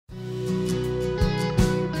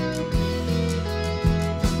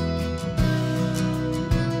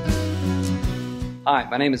Hi,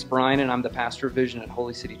 my name is Brian and I'm the pastor of Vision at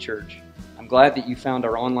Holy City Church. I'm glad that you found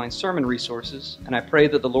our online sermon resources, and I pray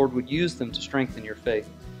that the Lord would use them to strengthen your faith.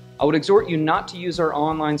 I would exhort you not to use our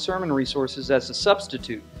online sermon resources as a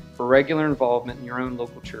substitute for regular involvement in your own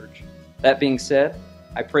local church. That being said,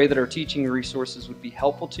 I pray that our teaching resources would be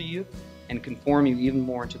helpful to you and conform you even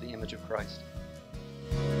more into the image of Christ.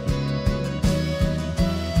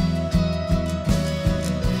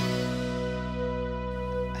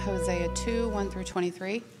 Hosea 2,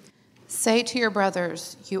 1-23. Say to your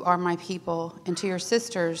brothers, you are my people, and to your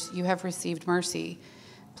sisters, you have received mercy.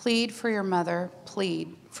 Plead for your mother,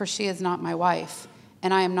 plead, for she is not my wife,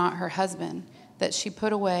 and I am not her husband, that she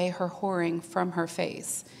put away her whoring from her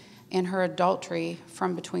face, and her adultery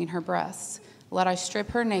from between her breasts. Let I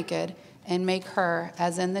strip her naked, and make her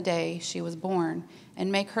as in the day she was born,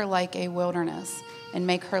 and make her like a wilderness, and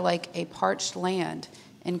make her like a parched land,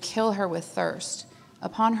 and kill her with thirst.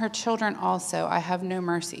 Upon her children also I have no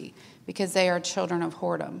mercy, because they are children of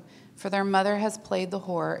whoredom. For their mother has played the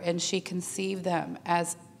whore, and she conceived them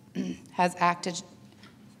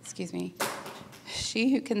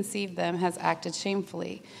She who conceived them has acted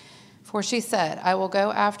shamefully. For she said, I will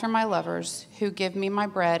go after my lovers, who give me my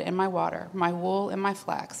bread and my water, my wool and my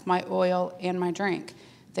flax, my oil and my drink.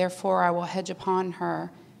 Therefore I will hedge up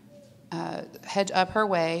her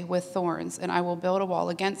way with thorns, and I will build a wall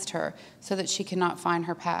against her, so that she cannot find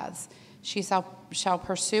her paths. She shall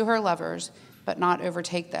pursue her lovers, but not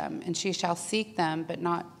overtake them, and she shall seek them, but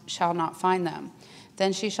shall not find them.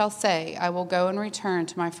 Then she shall say, I will go and return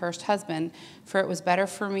to my first husband, for it was better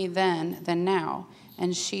for me then than now.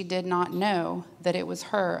 And she did not know that it was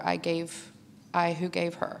her I who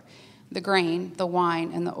gave her the grain, the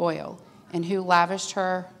wine, and the oil, and who lavished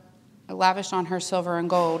on her silver and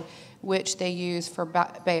gold, which they use for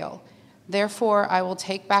Baal. Therefore I will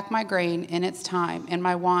take back my grain in its time, and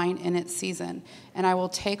my wine in its season, and I will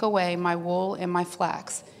take away my wool and my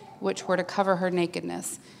flax, which were to cover her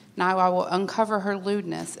nakedness. Now I will uncover her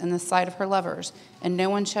lewdness in the sight of her lovers, and no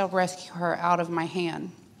one shall rescue her out of my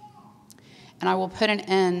hand. And I will put an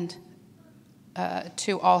end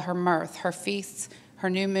to all her mirth, her feasts, her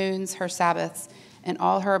new moons, her Sabbaths, and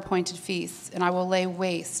all her appointed feasts, and I will lay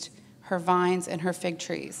waste her vines and her fig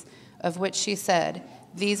trees, of which she said,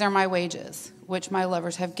 These are my wages, which my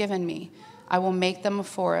lovers have given me. I will make them a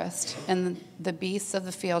forest, and the beasts of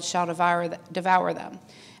the field shall devour them.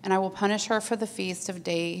 And I will punish her for the feast of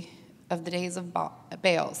the days of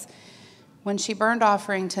Baals, when she burned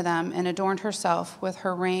offering to them and adorned herself with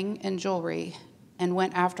her ring and jewelry, and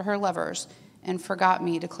went after her lovers, and forgot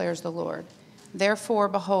me, declares the Lord. Therefore,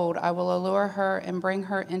 behold, I will allure her and bring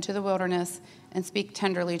her into the wilderness, and speak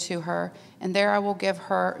tenderly to her. And there I will give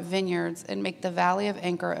her vineyards, and make the valley of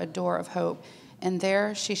Anchor a door of hope. And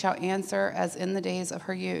there she shall answer as in the days of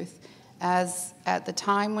her youth, as at the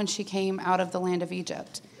time when she came out of the land of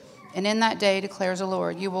Egypt. And in that day, declares the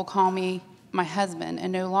Lord, you will call me my husband,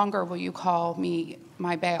 and no longer will you call me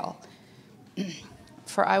my Baal.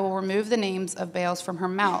 For I will remove the names of Baals from her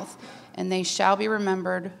mouth, and they shall be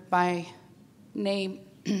remembered by name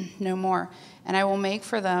no more. And I will make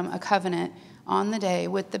for them a covenant on the day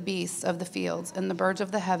with the beasts of the fields, and the birds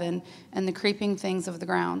of the heaven, and the creeping things of the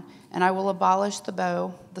ground. And I will abolish the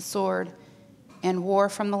bow, the sword, and war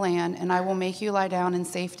from the land, and I will make you lie down in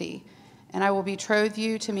safety. And I will betroth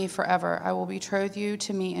you to me forever. I will betroth you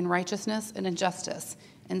to me in righteousness and in justice,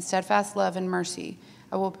 in steadfast love and mercy.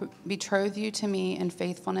 I will betroth you to me in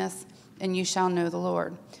faithfulness, and you shall know the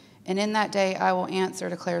Lord. And in that day I will answer,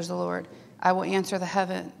 declares the Lord. I will answer the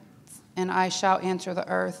heavens, and I shall answer the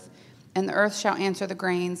earth. And the earth shall answer the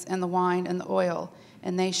grains, and the wine, and the oil,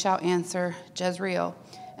 and they shall answer Jezreel.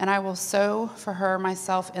 And I will sow for her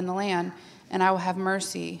myself in the land, and I will have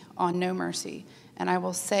mercy on no mercy. And I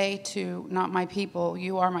will say to not my people,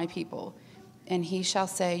 you are my people, and he shall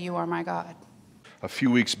say, you are my God. A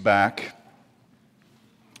few weeks back,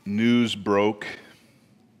 news broke.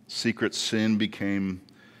 Secret sin became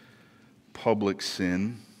public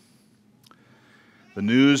sin. The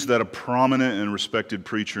news that a prominent and respected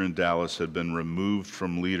preacher in Dallas had been removed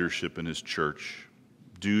from leadership in his church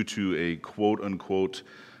due to a quote-unquote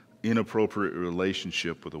inappropriate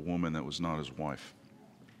relationship with a woman that was not his wife.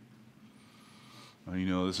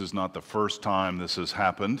 Now, this is not the first time this has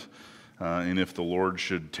happened, and if the Lord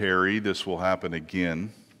should tarry, this will happen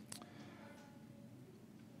again.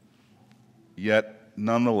 Yet,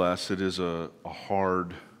 nonetheless, it is a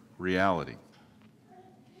hard reality.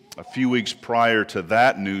 A few weeks prior to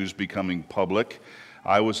that news becoming public,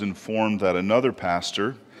 I was informed that another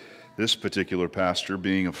pastor, this particular pastor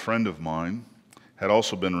being a friend of mine, had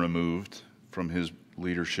also been removed from his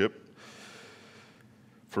leadership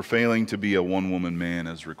for failing to be a one-woman man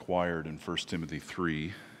as required in 1 Timothy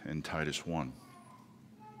 3 and Titus 1.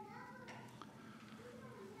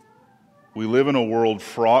 We live in a world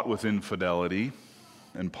fraught with infidelity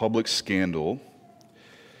and public scandal,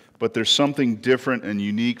 but there's something different and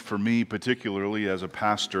unique for me, particularly as a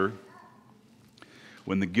pastor,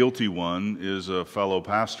 when the guilty one is a fellow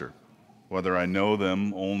pastor, whether I know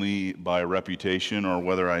them only by reputation or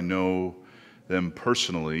whether I know them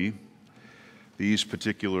personally. These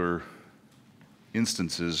particular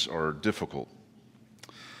instances are difficult.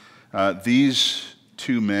 These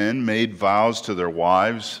two men made vows to their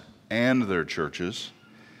wives and their churches,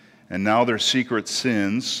 and now their secret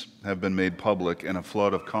sins have been made public, and a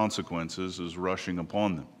flood of consequences is rushing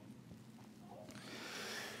upon them.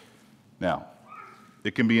 Now,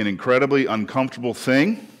 it can be an incredibly uncomfortable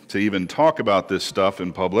thing to even talk about this stuff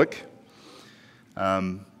in public.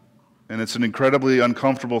 And it's an incredibly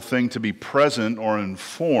uncomfortable thing to be present or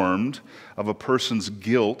informed of a person's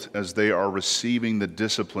guilt as they are receiving the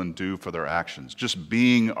discipline due for their actions. Just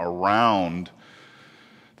being around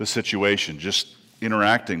the situation, just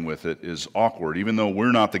interacting with it is awkward. Even though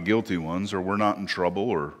we're not the guilty ones or we're not in trouble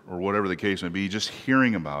or whatever the case may be, just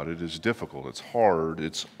hearing about it is difficult. It's hard.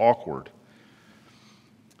 It's awkward.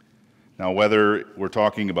 Now, whether we're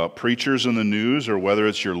talking about preachers in the news or whether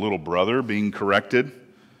it's your little brother being corrected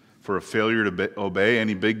for a failure to obey,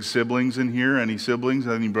 any big siblings in here? Any siblings,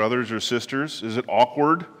 any brothers or sisters? Is it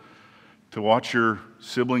awkward to watch your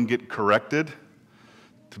sibling get corrected,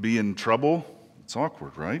 to be in trouble? It's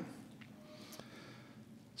awkward, right?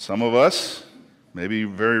 Some of us, maybe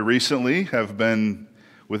very recently, have been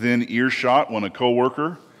within earshot when a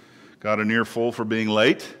coworker got an earful for being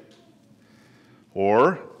late,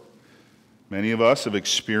 or many of us have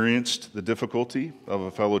experienced the difficulty of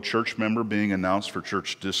a fellow church member being announced for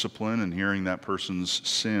church discipline and hearing that person's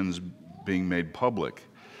sins being made public.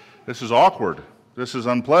 This is awkward. This is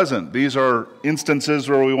unpleasant. These are instances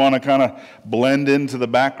where we want to kind of blend into the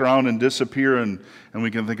background and disappear, and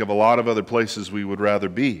we can think of a lot of other places we would rather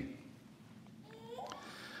be.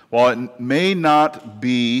 While it may not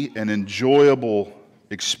be an enjoyable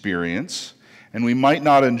experience, and we might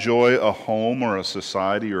not enjoy a home or a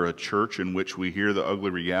society or a church in which we hear the ugly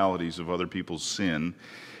realities of other people's sin,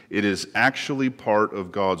 it is actually part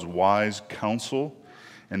of God's wise counsel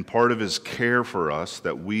and part of His care for us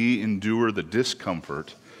that we endure the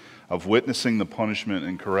discomfort of witnessing the punishment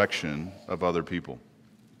and correction of other people.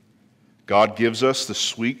 God gives us the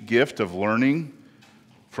sweet gift of learning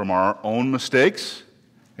from our own mistakes.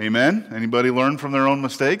 Amen? Anybody learn from their own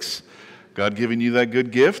mistakes? God giving you that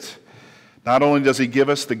good gift? Not only does He give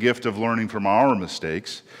us the gift of learning from our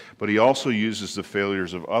mistakes, but He also uses the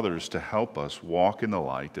failures of others to help us walk in the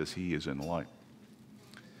light as He is in the light.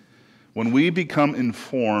 When we become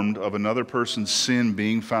informed of another person's sin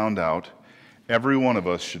being found out, every one of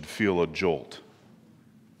us should feel a jolt.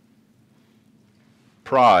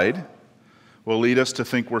 Pride will lead us to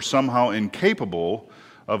think we're somehow incapable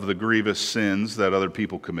of the grievous sins that other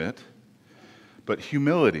people commit. But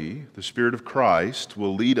humility, the Spirit of Christ,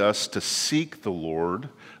 will lead us to seek the Lord,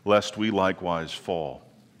 lest we likewise fall.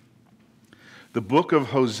 The book of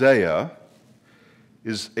Hosea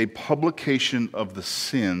is a publication of the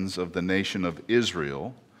sins of the nation of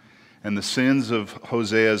Israel and the sins of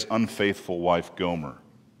Hosea's unfaithful wife Gomer.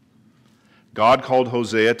 God called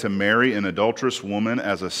Hosea to marry an adulterous woman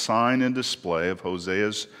as a sign and display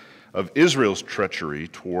of Israel's treachery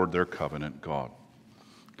toward their covenant God.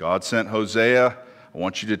 God sent Hosea, I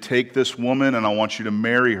want you to take this woman and I want you to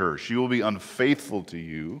marry her. She will be unfaithful to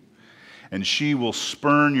you, and she will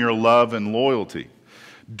spurn your love and loyalty.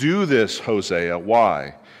 Do this, Hosea.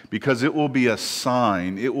 Why? Because it will be a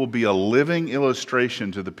sign, it will be a living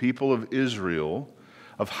illustration to the people of Israel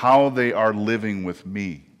of how they are living with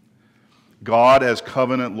me. God, as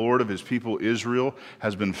covenant Lord of His people Israel,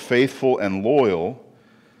 has been faithful and loyal,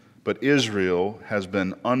 but Israel has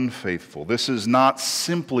been unfaithful. This is not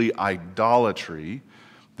simply idolatry,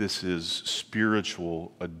 this is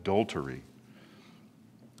spiritual adultery.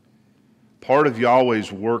 Part of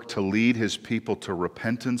Yahweh's work to lead His people to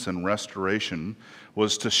repentance and restoration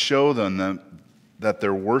was to show them that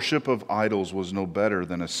their worship of idols was no better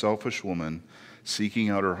than a selfish woman stepping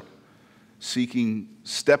out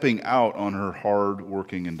on her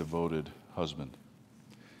hard-working and devoted husband.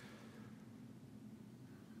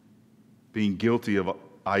 Being guilty of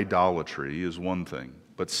idolatry is one thing,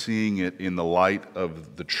 but seeing it in the light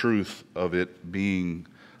of the truth of it being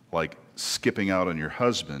like skipping out on your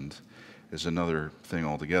husband is another thing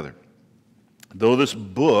altogether. Though this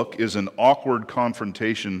book is an awkward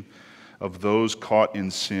confrontation of those caught in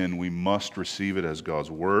sin, we must receive it as God's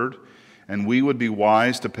word and we would be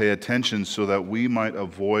wise to pay attention so that we might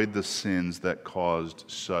avoid the sins that caused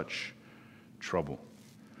such trouble.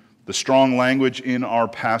 The strong language in our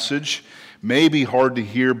passage may be hard to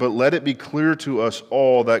hear, but let it be clear to us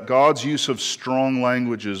all that God's use of strong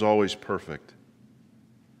language is always perfect.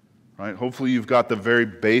 Right? Hopefully you've got the very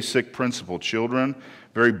basic principle. Children,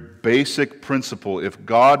 very basic principle. If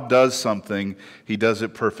God does something, He does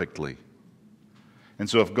it perfectly. And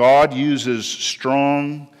so if God uses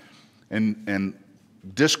strong and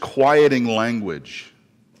disquieting language,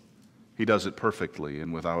 He does it perfectly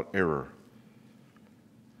and without error.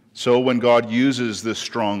 So when God uses this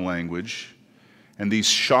strong language and these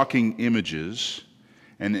shocking images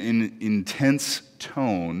and in intense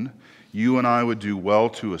tone, you and I would do well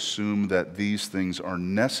to assume that these things are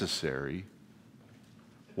necessary.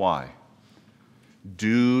 Why?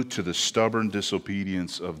 Due to the stubborn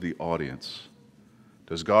disobedience of the audience.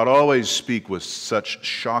 Does God always speak with such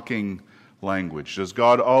shocking language? Does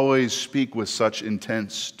God always speak with such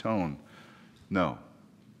intense tone? No.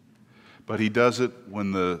 But He does it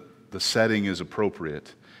when the setting is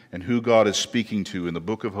appropriate. And who God is speaking to in the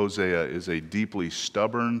book of Hosea is a deeply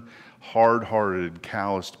stubborn, hard-hearted,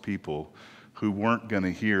 calloused people who weren't going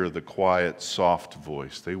to hear the quiet, soft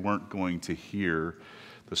voice. They weren't going to hear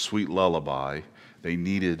the sweet lullaby. They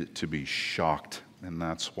needed to be shocked. And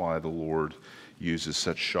that's why the Lord uses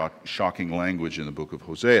such shocking language in the book of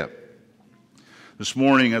Hosea. This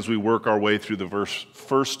morning, as we work our way through the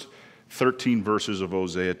first 13 verses of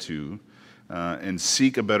Hosea 2, and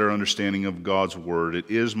seek a better understanding of God's Word, it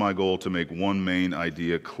is my goal to make one main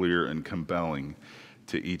idea clear and compelling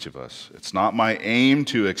to each of us. It's not my aim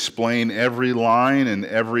to explain every line and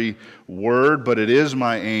every word, but it is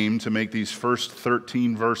my aim to make these first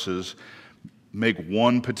 13 verses make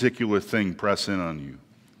one particular thing press in on you.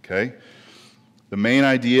 Okay? The main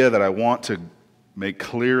idea that I want to make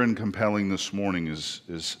clear and compelling this morning is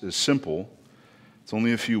simple. It's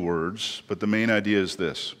only a few words, but the main idea is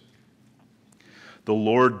this. The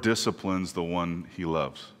Lord disciplines the one He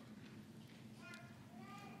loves.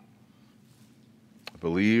 I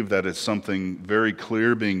believe that it's something very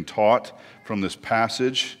clear being taught from this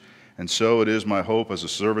passage, and so it is my hope as a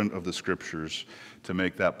servant of the Scriptures to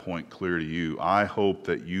make that point clear to you. I hope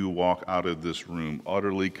that you walk out of this room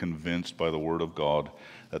utterly convinced by the Word of God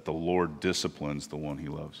that the Lord disciplines the one He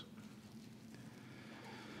loves.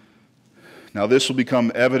 Now, this will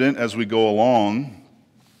become evident as we go along,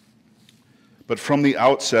 but from the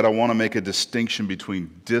outset, I want to make a distinction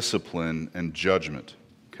between discipline and judgment.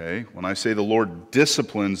 Okay? When I say the Lord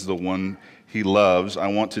disciplines the one He loves, I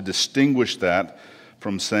want to distinguish that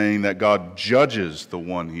from saying that God judges the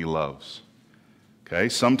one He loves. Okay?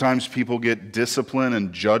 Sometimes people get discipline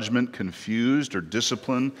and judgment confused, or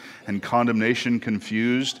discipline and condemnation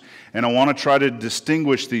confused, and I want to try to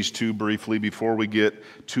distinguish these two briefly before we get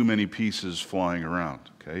too many pieces flying around.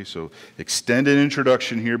 Okay? So extended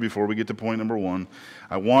introduction here before we get to point number one.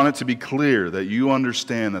 I want it to be clear that you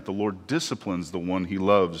understand that the Lord disciplines the one He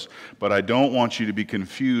loves, but I don't want you to be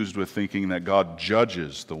confused with thinking that God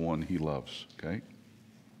judges the one He loves. Okay?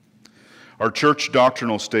 Our church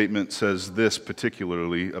doctrinal statement says this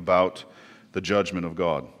particularly about the judgment of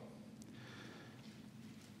God.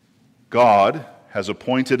 God has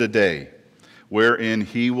appointed a day wherein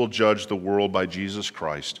He will judge the world by Jesus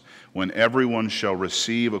Christ, when everyone shall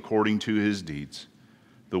receive according to his deeds.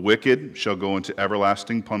 The wicked shall go into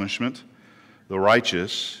everlasting punishment, the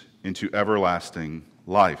righteous into everlasting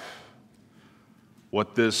life.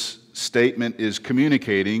 What this statement is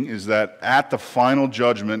communicating is that at the final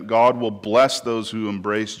judgment, God will bless those who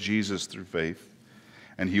embrace Jesus through faith,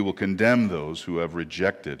 and He will condemn those who have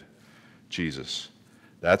rejected Jesus.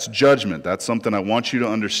 That's judgment. That's something I want you to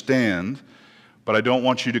understand, but I don't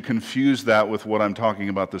want you to confuse that with what I'm talking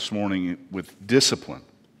about this morning with discipline.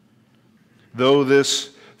 Though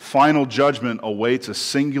this final judgment awaits a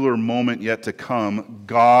singular moment yet to come,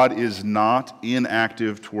 God is not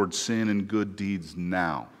inactive towards sin and good deeds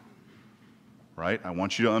now. Right? I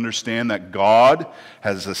want you to understand that God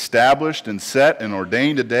has established and set and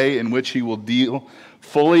ordained a day in which He will deal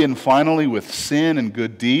fully and finally with sin and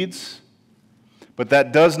good deeds. But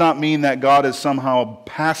that does not mean that God is somehow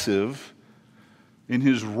passive in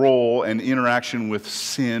His role and interaction with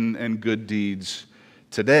sin and good deeds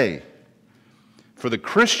today. For the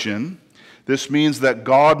Christian, this means that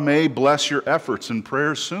God may bless your efforts and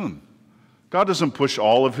prayers soon. God doesn't push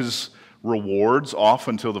all of His rewards off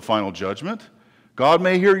until the final judgment. God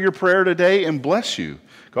may hear your prayer today and bless you.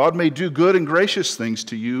 God may do good and gracious things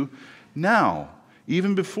to you now,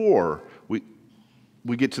 even before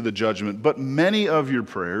we get to the judgment. But many of your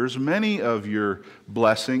prayers, many of your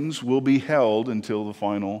blessings will be held until the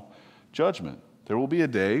final judgment. There will be a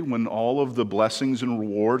day when all of the blessings and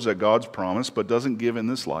rewards that God's promised but doesn't give in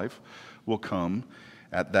this life will come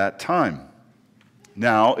at that time.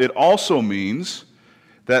 Now, it also means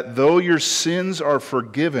that though your sins are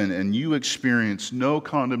forgiven and you experience no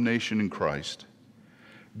condemnation in Christ,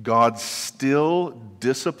 God still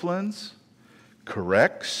disciplines,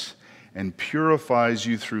 corrects, and purifies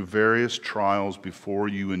you through various trials before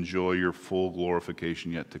you enjoy your full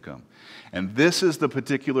glorification yet to come. And this is the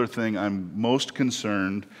particular thing I'm most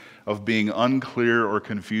concerned of being unclear or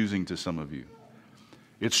confusing to some of you.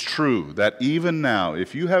 It's true that even now,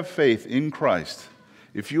 if you have faith in Christ,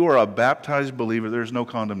 if you are a baptized believer, there's no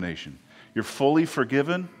condemnation. You're fully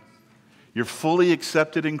forgiven, you're fully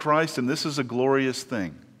accepted in Christ, and this is a glorious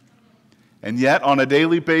thing. And yet, on a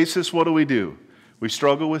daily basis, what do? We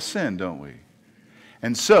struggle with sin, don't we?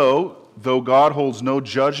 And so, though God holds no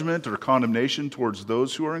judgment or condemnation towards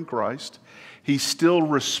those who are in Christ, He still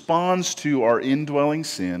responds to our indwelling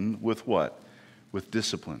sin with what? With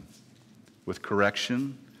discipline, with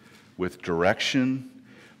correction, with direction,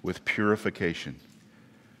 with purification.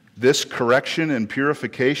 This correction and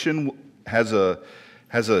purification has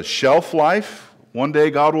a shelf life. One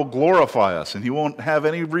day God will glorify us, and He won't have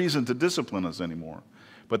any reason to discipline us anymore.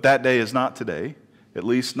 But that day is not today. At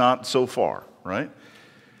least not so far, right?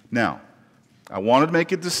 Now, I wanted to make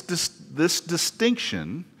this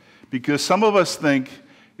distinction because some of us think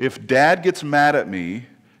if Dad gets mad at me,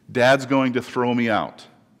 Dad's going to throw me out.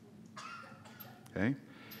 Okay?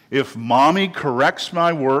 If Mommy corrects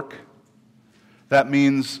my work, that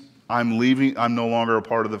means I'm leaving, I'm no longer a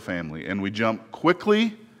part of the family. And we jump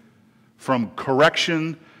quickly from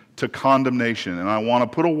correction to condemnation. And I want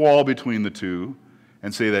to put a wall between the two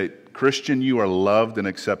and say that, Christian, you are loved and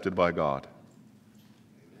accepted by God.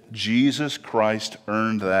 Jesus Christ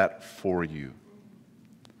earned that for you.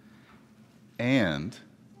 And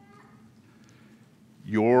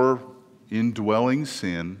your indwelling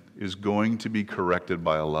sin is going to be corrected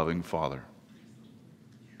by a loving Father.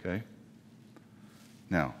 Okay?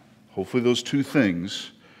 Now, hopefully those two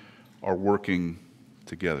things are working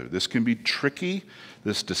together. This can be tricky.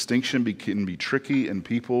 This distinction can be tricky, and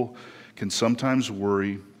people can sometimes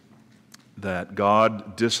worry that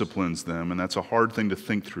God disciplines them, and that's a hard thing to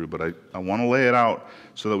think through, but I want to lay it out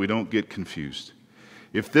so that we don't get confused.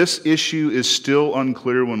 If this issue is still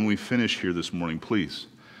unclear when we finish here this morning, please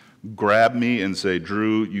grab me and say,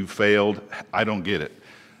 Drew, you failed. I don't get it.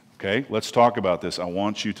 Okay, let's talk about this. I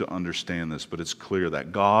want you to understand this, but it's clear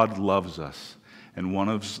that God loves us, and one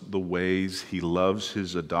of the ways He loves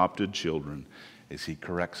His adopted children is He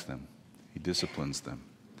corrects them. He disciplines them.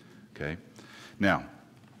 Okay? Now,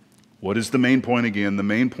 what is the main point again? The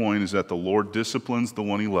main point is that the Lord disciplines the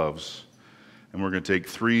one He loves. And we're going to take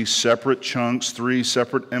three separate chunks, three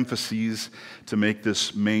separate emphases to make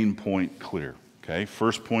this main point clear. Okay?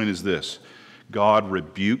 First point is this. God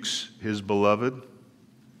rebukes His beloved.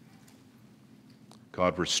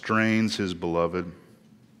 God restrains His beloved.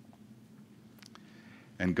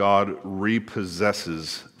 And God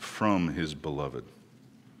repossesses from His beloved.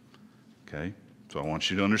 Okay? So I want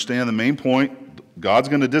you to understand the main point. God's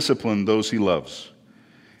going to discipline those He loves.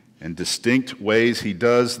 And distinct ways He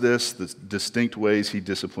does this, the distinct ways He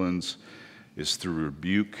disciplines, is through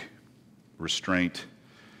rebuke, restraint,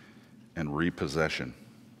 and repossession.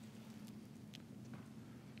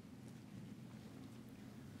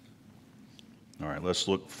 All right, let's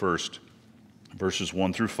look first, verses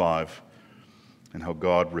 1 through 5, and how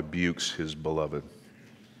God rebukes His beloved.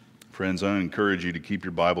 Friends, I encourage you to keep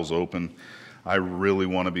your Bibles open. I really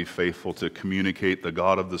want to be faithful to communicate the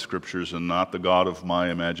God of the Scriptures and not the God of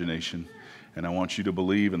my imagination. And I want you to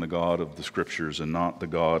believe in the God of the Scriptures and not the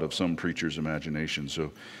God of some preacher's imagination.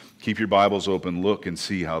 So keep your Bibles open, look and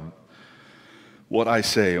see how what I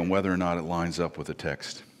say and whether or not it lines up with the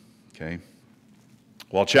text. Okay?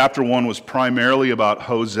 While chapter 1 was primarily about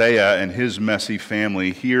Hosea and his messy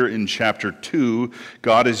family, here in chapter 2,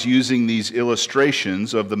 God is using these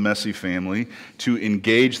illustrations of the messy family to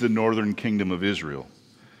engage the northern kingdom of Israel.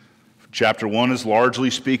 Chapter 1 is largely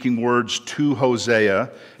speaking words to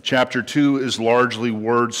Hosea. Chapter 2 is largely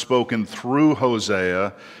words spoken through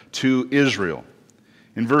Hosea to Israel.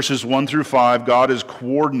 In verses 1 through 5, God is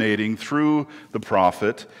coordinating through the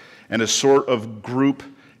prophet and a sort of group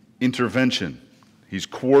intervention. He's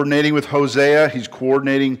coordinating with Hosea. He's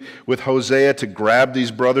coordinating with Hosea to grab these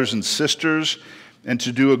brothers and sisters and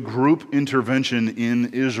to do a group intervention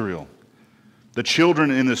in Israel. The children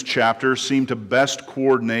in this chapter seem to best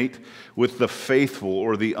coordinate with the faithful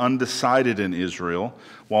or the undecided in Israel,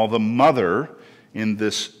 while the mother in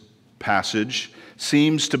this passage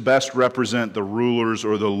seems to best represent the rulers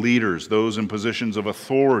or the leaders, those in positions of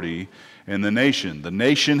authority in the nation. The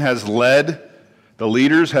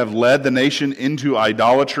leaders have led the nation into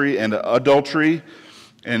idolatry and adultery,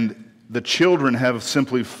 and the children have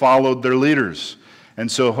simply followed their leaders.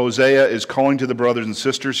 And so Hosea is calling to the brothers and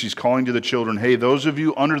sisters, he's calling to the children, hey, those of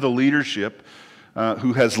you under the leadership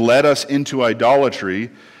who has led us into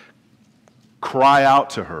idolatry, cry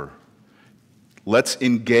out to her. Let's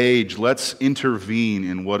engage, let's intervene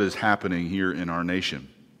in what is happening here in our nation.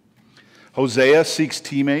 Hosea seeks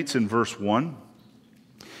teammates in verse 1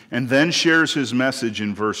 and then shares his message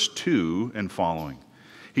in verse 2 and following.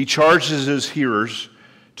 He charges his hearers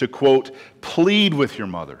to, quote, plead with your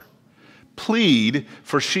mother. Plead,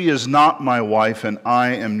 for she is not my wife and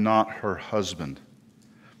I am not her husband.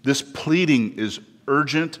 This pleading is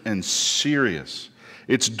urgent and serious.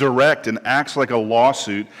 It's direct and acts like a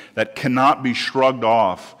lawsuit that cannot be shrugged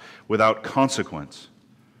off without consequence.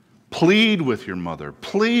 Plead with your mother.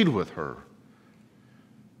 Plead with her.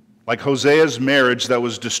 Like Hosea's marriage that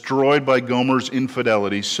was destroyed by Gomer's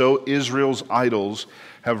infidelity, so Israel's idols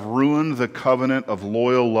have ruined the covenant of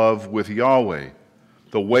loyal love with Yahweh.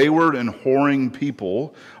 The wayward and whoring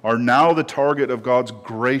people are now the target of God's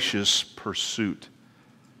gracious pursuit,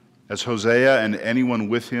 as Hosea and anyone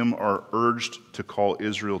with him are urged to call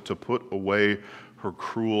Israel to put away her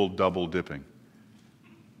cruel double-dipping.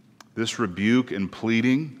 This rebuke and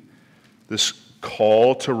pleading, this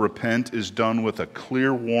call to repent is done with a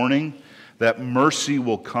clear warning that mercy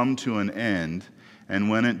will come to an end, and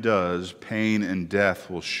when it does, pain and death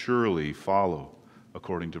will surely follow,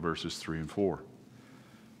 according to verses 3 and 4.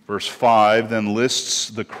 Verse 5 then lists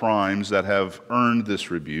the crimes that have earned this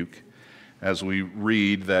rebuke, as we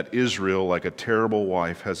read that Israel, like a terrible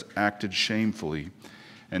wife, has acted shamefully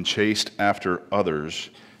and chased after others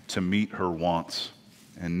to meet her wants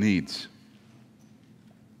and needs.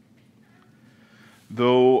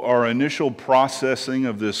 Though our initial processing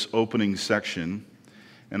of this opening section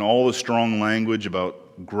and all the strong language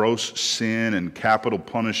about gross sin and capital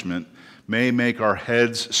punishment may make our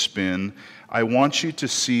heads spin, I want you to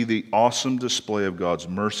see the awesome display of God's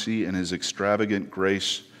mercy and his extravagant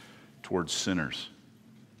grace towards sinners.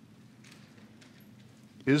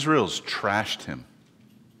 Israel's trashed him.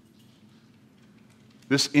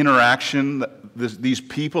 This interaction, these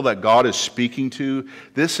people that God is speaking to,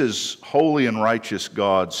 this is holy and righteous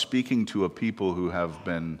God speaking to a people who have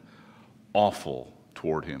been awful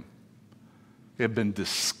toward him. They have been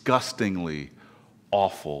disgustingly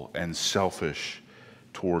awful and selfish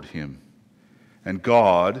toward him. And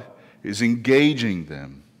God is engaging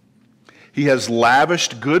them. He has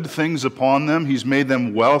lavished good things upon them. He's made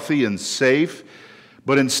them wealthy and safe.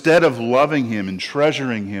 But instead of loving him and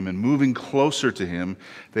treasuring him and moving closer to him,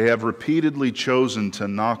 they have repeatedly chosen to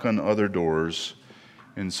knock on other doors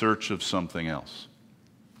in search of something else.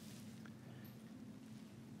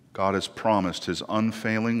 God has promised his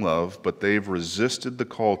unfailing love, but they've resisted the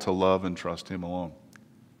call to love and trust him alone.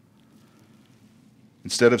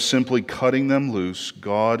 Instead of simply cutting them loose,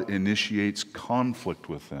 God initiates conflict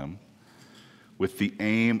with them with the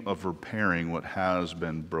aim of repairing what has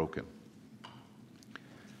been broken.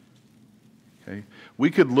 Okay? We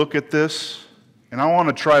could look at this, and I want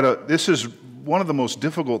to try to, this is one of the most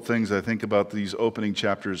difficult things I think about these opening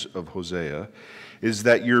chapters of Hosea, is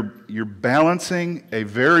that you're balancing a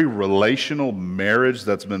very relational marriage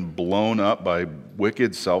that's been blown up by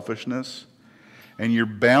wicked selfishness, and you're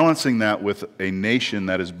balancing that with a nation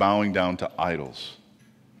that is bowing down to idols,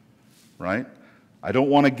 right? I don't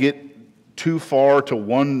want to get too far to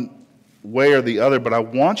one way or the other, but I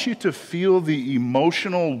want you to feel the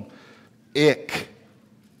emotional ick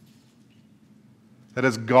that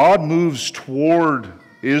as God moves toward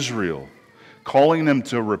Israel, calling them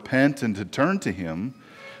to repent and to turn to him,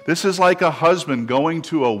 this is like a husband going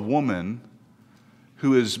to a woman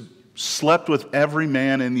who has slept with every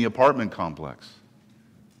man in the apartment complex.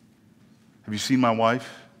 Have you seen my wife?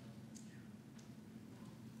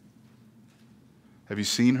 Have you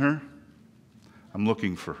seen her? I'm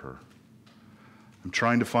looking for her. I'm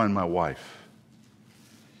trying to find my wife.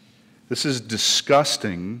 This is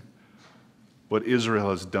disgusting what Israel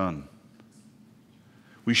has done.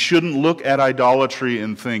 We shouldn't look at idolatry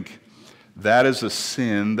and think that is a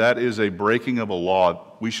sin, that is a breaking of a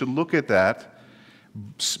law. We should look at that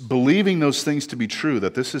believing those things to be true,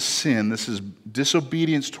 that this is sin, this is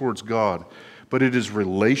disobedience towards God, but it is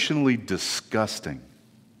relationally disgusting.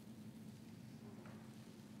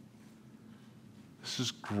 This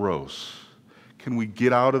is gross. Can we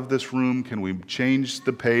get out of this room? Can we change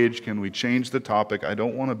the page? Can we change the topic? I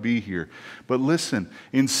don't want to be here. But listen,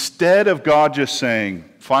 instead of God just saying,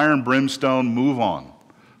 fire and brimstone, move on.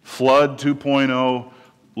 Flood 2.0,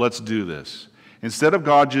 let's do this. Instead of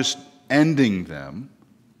God just ending them,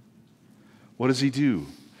 what does he do?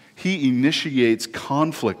 He initiates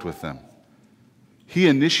conflict with them. He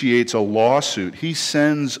initiates a lawsuit. He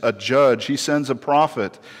sends a judge. He sends a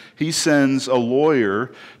prophet. He sends a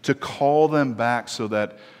lawyer to call them back so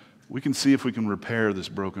that we can see if we can repair this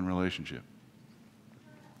broken relationship.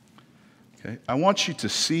 Okay? I want you to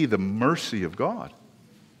see the mercy of God.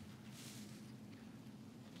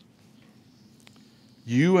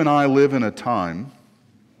 You and I live in a time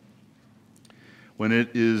when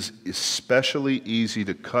it is especially easy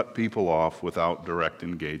to cut people off without direct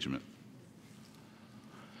engagement.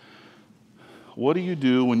 What do you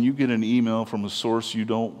do when you get an email from a source you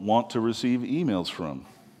don't want to receive emails from?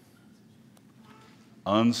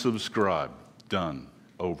 Unsubscribe. Done.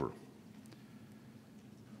 Over.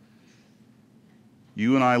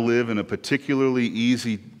 You and I live in a particularly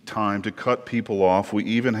easy time to cut people off. We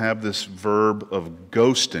even have this verb of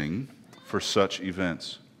ghosting for such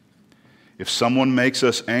events. If someone makes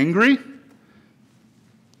us angry,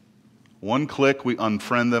 one click, we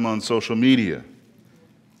unfriend them on social media.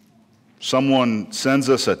 Someone sends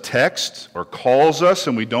us a text or calls us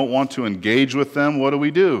and we don't want to engage with them, what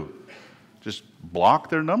do? Just block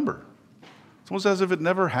their number. It's almost as if it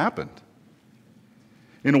never happened.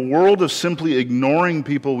 In a world of simply ignoring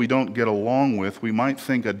people we don't get along with, we might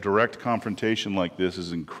think a direct confrontation like this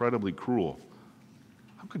is incredibly cruel.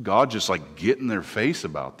 How could God just get in their face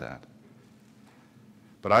about that?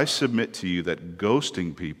 But I submit to you that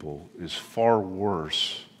ghosting people is far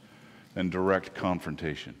worse than direct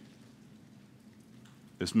confrontation.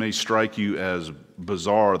 This may strike you as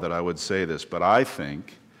bizarre that I would say this, but I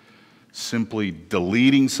think simply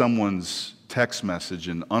deleting someone's text message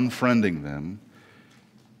and unfriending them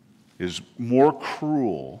is more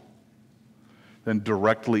cruel than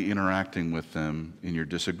directly interacting with them in your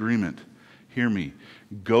disagreement. Hear me.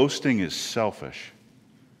 Ghosting is selfish.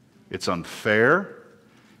 It's unfair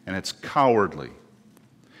and it's cowardly.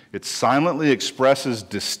 It silently expresses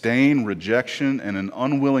disdain, rejection, and an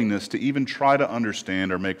unwillingness to even try to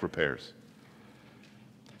understand or make repairs.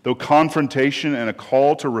 Though confrontation and a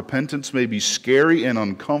call to repentance may be scary and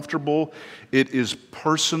uncomfortable, it is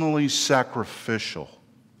personally sacrificial.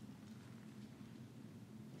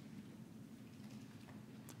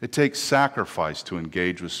 It takes sacrifice to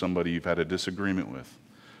engage with somebody you've had a disagreement with,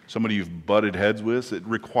 somebody you've butted heads with. It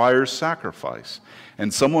requires sacrifice.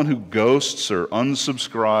 And someone who ghosts or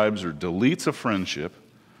unsubscribes or deletes a friendship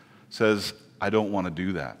says, I don't want to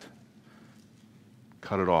do that.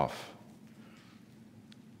 Cut it off.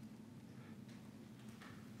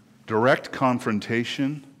 Direct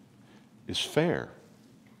confrontation is fair.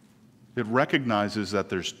 It recognizes that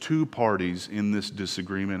there's two parties in this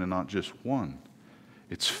disagreement and not just one.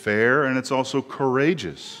 It's fair and it's also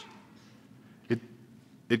courageous.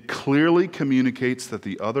 It clearly communicates that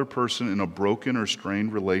the other person in a broken or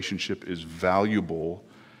strained relationship is valuable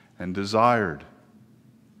and desired.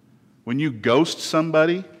 When you ghost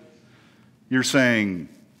somebody, you're saying,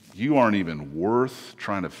 you aren't even worth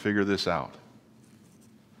trying to figure this out.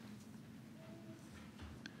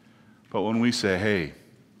 But when we say, hey,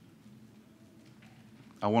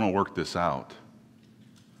 I want to work this out,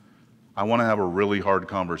 I want to have a really hard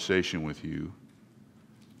conversation with you,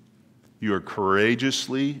 you are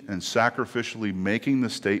courageously and sacrificially making the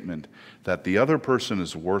statement that the other person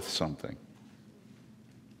is worth something.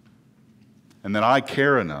 And that I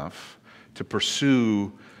care enough to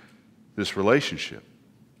pursue this relationship.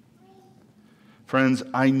 Friends,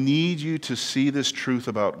 I need you to see this truth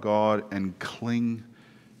about God and cling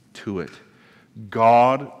to it.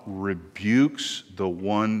 God rebukes the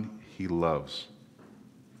one he loves.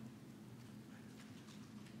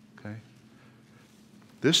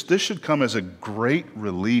 This should come as a great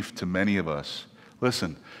relief to many of us.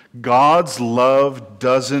 Listen, God's love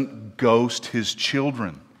doesn't ghost his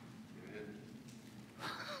children.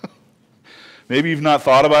 Maybe you've not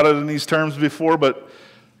thought about it in these terms before, but have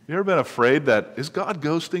you ever been afraid that, is God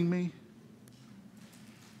ghosting me?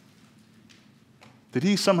 Did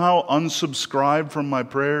he somehow unsubscribe from my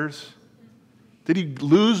prayers? Did he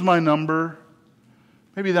lose my number?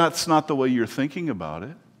 Maybe that's not the way you're thinking about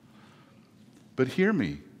it. But hear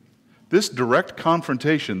me, this direct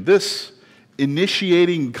confrontation, this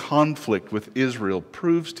initiating conflict with Israel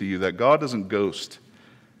proves to you that God doesn't ghost,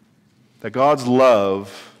 that God's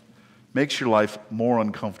love makes your life more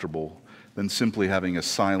uncomfortable than simply having a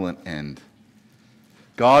silent end.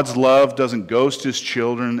 God's love doesn't ghost his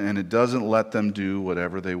children, and it doesn't let them do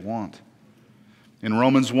whatever they want. In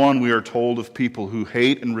Romans 1, we are told of people who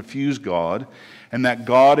hate and refuse God, and that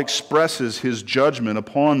God expresses his judgment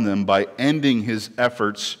upon them by ending his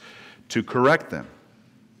efforts to correct them.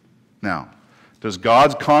 Now, does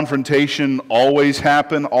God's confrontation always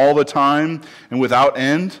happen all the time and without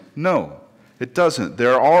end? No, it doesn't.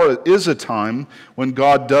 There is a time when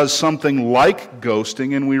God does something like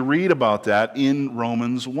ghosting, and we read about that in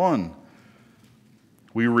Romans 1.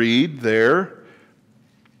 We read there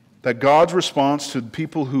that God's response to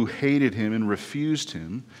people who hated him and refused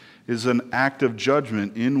him is an act of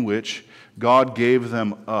judgment in which God gave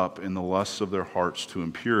them up in the lusts of their hearts to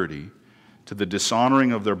impurity, to the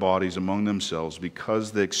dishonoring of their bodies among themselves,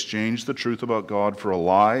 because they exchanged the truth about God for a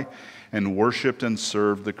lie and worshiped and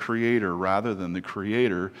served the Creator rather than the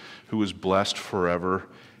Creator, who is blessed forever.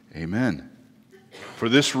 Amen. For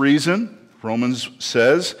this reason, Romans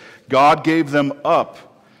says, God gave them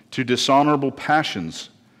up to dishonorable passions.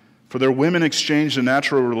 For their women exchanged the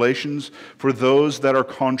natural relations for those that are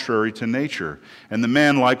contrary to nature. And the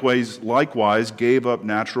man likewise gave up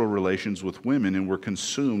natural relations with women and were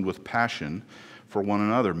consumed with passion for one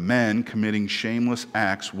another. Men committing shameless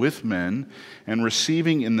acts with men and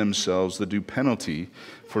receiving in themselves the due penalty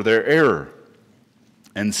for their error.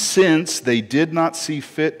 And since they did not see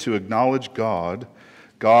fit to acknowledge God,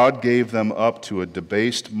 God gave them up to a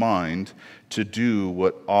debased mind to do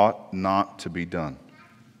what ought not to be done.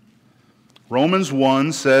 Romans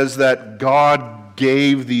 1 says that God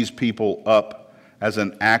gave these people up as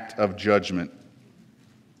an act of judgment.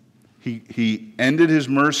 He ended his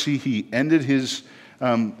mercy, he ended his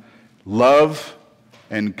love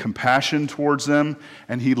and compassion towards them,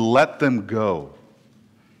 and he let them go.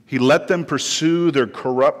 He let them pursue their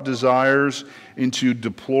corrupt desires into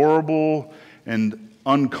deplorable and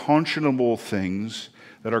unconscionable things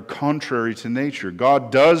that are contrary to nature.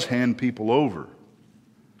 God does hand people over.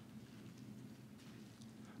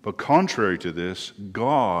 But contrary to this,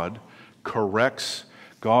 God corrects,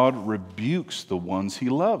 God rebukes the ones he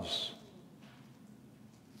loves.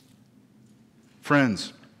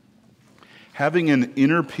 Friends, having an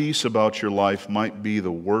inner peace about your life might be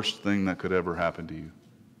the worst thing that could ever happen to you.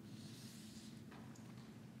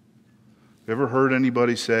 Ever heard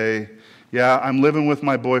anybody say, yeah, I'm living with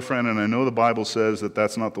my boyfriend and I know the Bible says that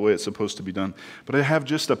that's not the way it's supposed to be done, but I have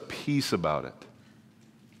just a peace about it.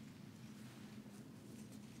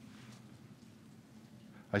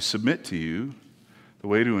 I submit to you, the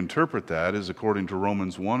way to interpret that is according to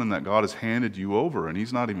Romans 1, and that God has handed you over, and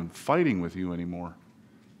he's not even fighting with you anymore.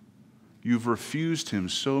 You've refused him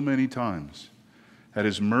so many times that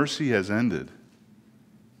his mercy has ended,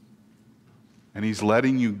 and he's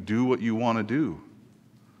letting you do what you want to do.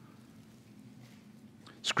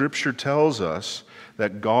 Scripture tells us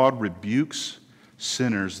that God rebukes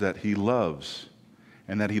sinners that he loves,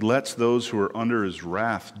 and that he lets those who are under his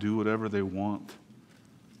wrath do whatever they want.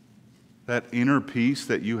 That inner peace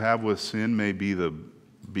that you have with sin may be the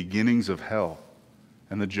beginnings of hell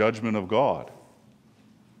and the judgment of God.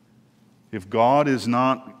 If God is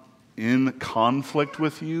not in conflict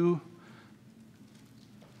with you,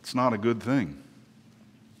 it's not a good thing.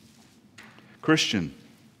 Christian,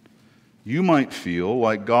 you might feel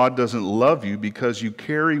like God doesn't love you because you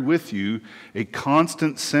carry with you a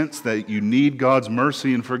constant sense that you need God's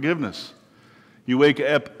mercy and forgiveness. You wake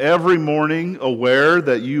up every morning aware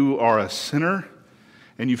that you are a sinner,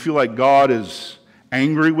 and you feel like God is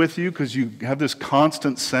angry with you because you have this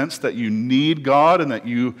constant sense that you need God and that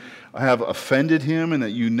you have offended him and that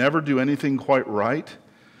you never do anything quite right.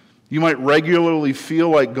 You might regularly feel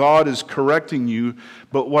like God is correcting you,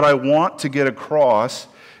 but what I want to get across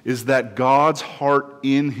is that God's heart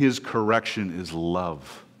in his correction is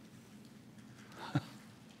love.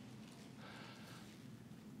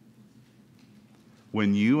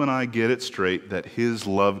 When you and I get it straight that his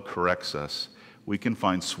love corrects us, we can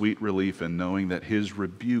find sweet relief in knowing that his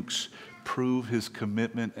rebukes prove his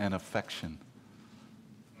commitment and affection.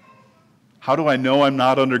 How do I know I'm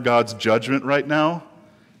not under God's judgment right now?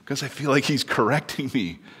 Because I feel like he's correcting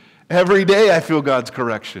me. Every day I feel God's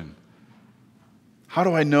correction. How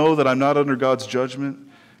do I know that I'm not under God's judgment?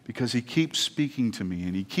 Because he keeps speaking to me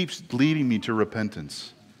and he keeps leading me to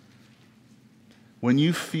repentance. When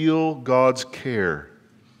you feel God's care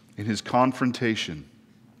in his confrontation,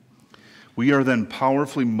 we are then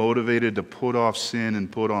powerfully motivated to put off sin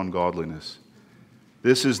and put on godliness.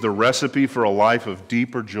 This is the recipe for a life of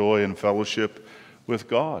deeper joy and fellowship with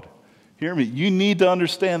God. Hear me. You need to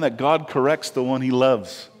understand that God corrects the one he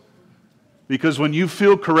loves. Because when you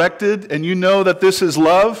feel corrected and you know that this is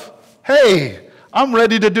love, hey, I'm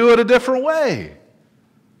ready to do it a different way.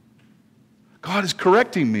 God is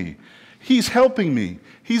correcting me. He's helping me.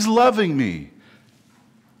 He's loving me.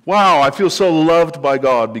 Wow, I feel so loved by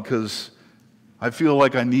God because I feel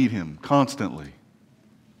like I need Him constantly.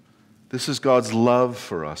 This is God's love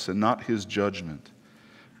for us and not His judgment.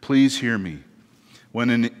 Please hear me. When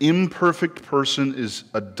an imperfect person is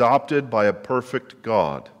adopted by a perfect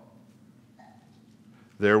God,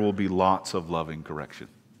 there will be lots of loving correction.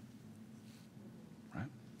 Right?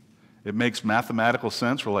 It makes mathematical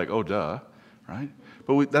sense. We're like, oh, duh, right?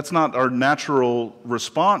 But that's not our natural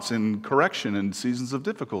response in correction in seasons of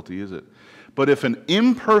difficulty, is it? But if an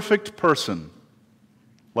imperfect person,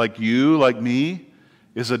 like you, like me,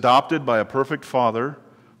 is adopted by a perfect Father,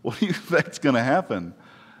 what do you think's going to happen?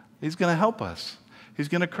 He's going to help us. He's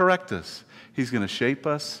going to correct us. He's going to shape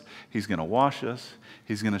us. He's going to wash us.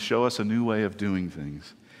 He's going to show us a new way of doing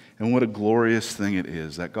things. And what a glorious thing it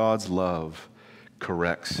is that God's love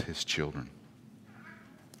corrects His children.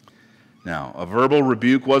 Now, a verbal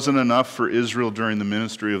rebuke wasn't enough for Israel during the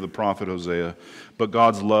ministry of the prophet Hosea, but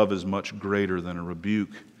God's love is much greater than a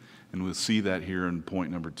rebuke. And we'll see that here in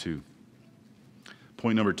point number 2.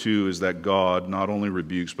 Point number 2 is that God not only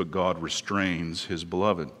rebukes, but God restrains His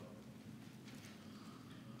beloved.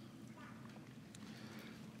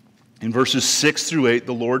 In verses 6 through 8,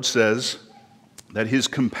 the Lord says that His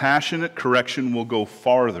compassionate correction will go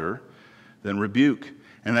farther than rebuke,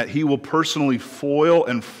 and that He will personally foil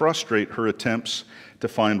and frustrate her attempts to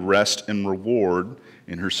find rest and reward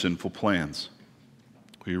in her sinful plans.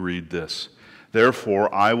 We read this: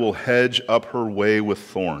 "Therefore I will hedge up her way with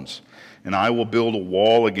thorns, and I will build a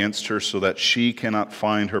wall against her so that she cannot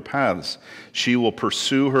find her paths. She will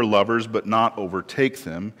pursue her lovers but not overtake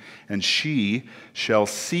them, and she shall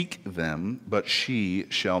seek them, but she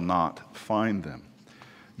shall not find them."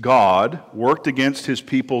 God worked against His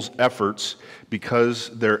people's efforts because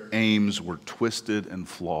their aims were twisted and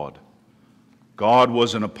flawed. God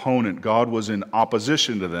was an opponent. God was in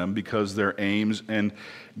opposition to them because their aims and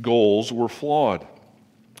goals were flawed.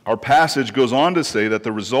 Our passage goes on to say that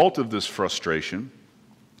the result of this frustration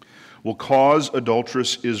will cause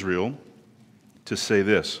adulterous Israel to say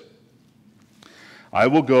this: "I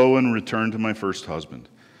will go and return to my first husband,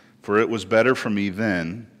 for it was better for me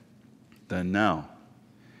then than now.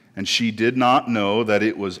 And she did not know that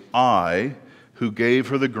it was I who gave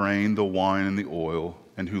her the grain, the wine, and the oil,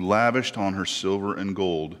 and who lavished on her silver and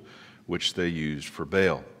gold, which they used for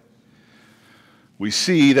Baal." We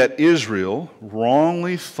see that Israel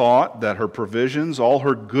wrongly thought that her provisions, all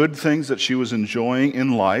her good things that she was enjoying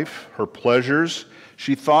in life, her pleasures,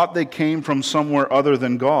 she thought they came from somewhere other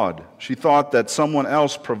than God. She thought that someone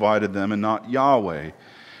else provided them and not Yahweh,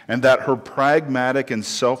 and that her pragmatic and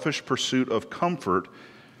selfish pursuit of comfort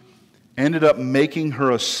ended up making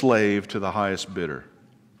her a slave to the highest bidder.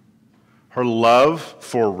 Her love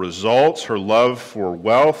for results, her love for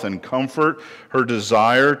wealth and comfort, her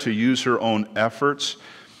desire to use her own efforts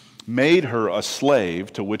made her a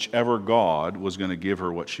slave to whichever God was going to give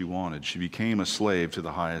her what she wanted. She became a slave to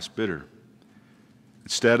the highest bidder.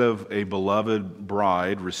 Instead of a beloved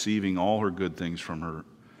bride receiving all her good things from her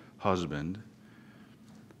husband,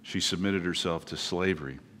 she submitted herself to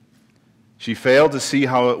slavery. She failed to see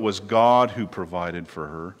how it was God who provided for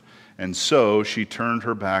her, and so she turned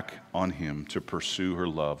her back on Him to pursue her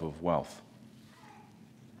love of wealth.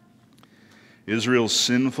 Israel's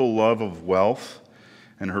sinful love of wealth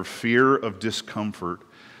and her fear of discomfort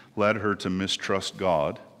led her to mistrust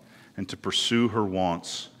God and to pursue her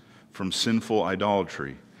wants from sinful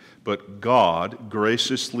idolatry. But God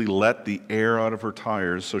graciously let the air out of her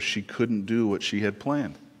tires so she couldn't do what she had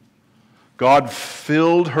planned. God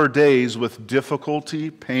filled her days with difficulty,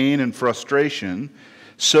 pain, and frustration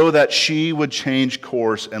so that she would change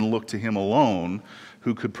course and look to Him alone,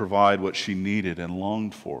 who could provide what she needed and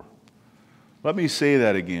longed for. Let me say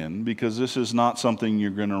that again, because this is not something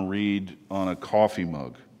you're going to read on a coffee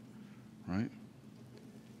mug, right?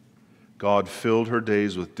 God filled her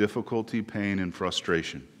days with difficulty, pain, and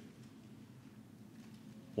frustration.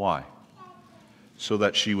 Why? So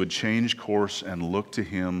that she would change course and look to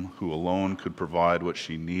Him who alone could provide what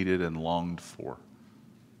she needed and longed for.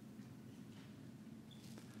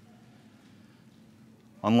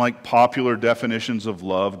 Unlike popular definitions of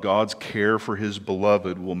love, God's care for His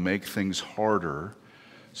beloved will make things harder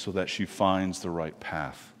so that she finds the right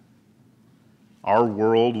path. Our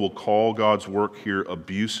world will call God's work here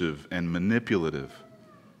abusive and manipulative.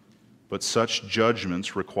 But such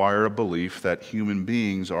judgments require a belief that human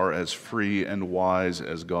beings are as free and wise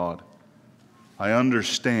as God. I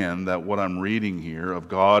understand that what I'm reading here of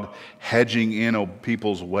God hedging in a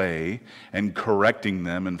people's way and correcting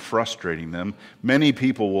them and frustrating them, many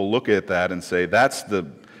people will look at that and say, that's the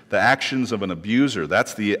the actions of an abuser.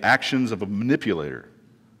 That's the actions of a manipulator.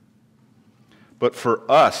 But for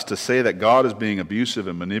us to say that God is being abusive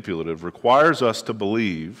and manipulative requires us to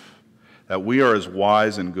believe that we are as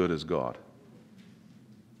wise and good as God.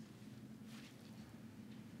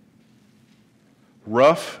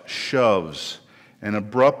 Rough shoves and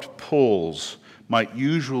abrupt pulls might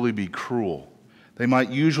usually be cruel. They might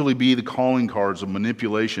usually be the calling cards of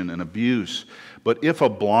manipulation and abuse. But if a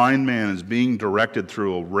blind man is being directed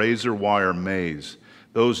through a razor wire maze,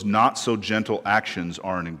 those not so gentle actions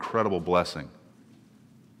are an incredible blessing.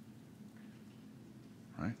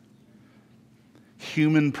 Right?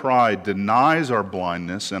 Human pride denies our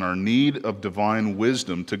blindness and our need of divine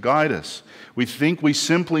wisdom to guide us. We think we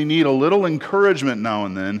simply need a little encouragement now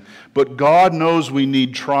and then, but God knows we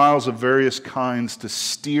need trials of various kinds to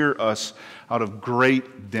steer us out of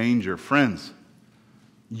great danger. Friends,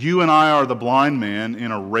 you and I are the blind man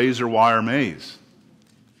in a razor wire maze.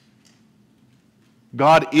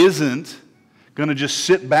 God isn't going to just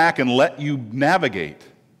sit back and let you navigate.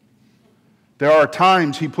 There are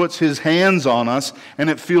times He puts His hands on us and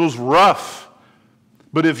it feels rough.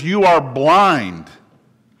 But if you are blind,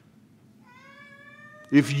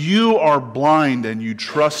 and you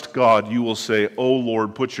trust God, you will say, "Oh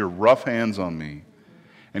Lord, put your rough hands on me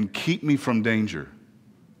and keep me from danger.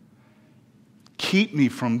 Keep me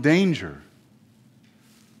from danger."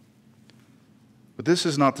 But this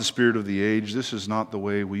is not the spirit of the age. This is not the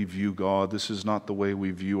way we view God. This is not the way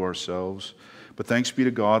we view ourselves. But thanks be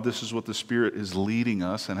to God, this is what the Spirit is leading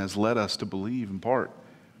us and has led us to believe in part.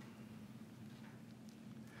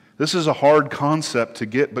 This is a hard concept to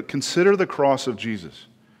get, but consider the cross of Jesus.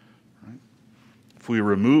 Right? If we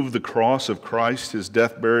remove the cross of Christ, His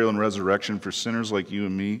death, burial, and resurrection for sinners like you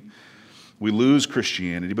and me, we lose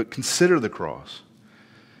Christianity. But consider the cross.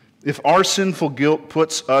 If our sinful guilt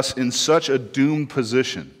puts us in such a doomed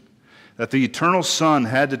position that the eternal Son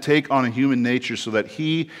had to take on a human nature so that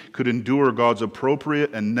He could endure God's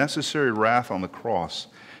appropriate and necessary wrath on the cross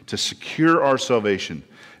to secure our salvation,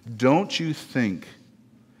 don't you think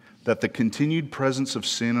that the continued presence of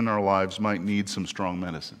sin in our lives might need some strong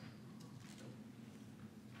medicine?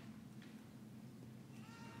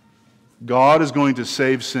 God is going to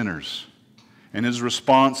save sinners, and His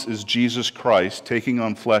response is Jesus Christ taking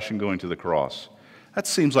on flesh and going to the cross. That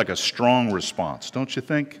seems like a strong response, don't you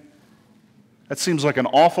think? That seems like an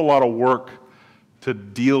awful lot of work to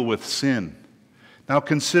deal with sin. Now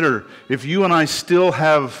consider, if you and I still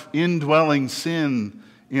have indwelling sin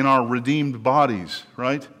in our redeemed bodies,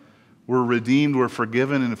 right? We're redeemed, we're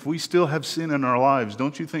forgiven, and if we still have sin in our lives,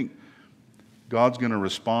 don't you think God's going to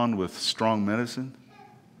respond with strong medicine?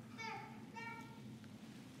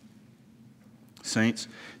 Saints,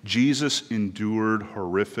 Jesus endured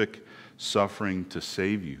horrific suffering to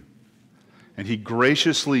save you. And He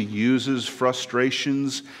graciously uses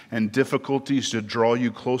frustrations and difficulties to draw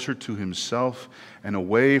you closer to Himself and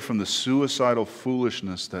away from the suicidal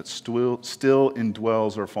foolishness that still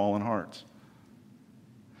indwells our fallen hearts.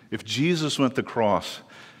 If Jesus went to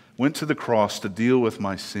the cross to deal with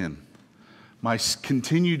my sin, my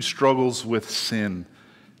continued struggles with sin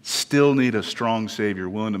still need a strong Savior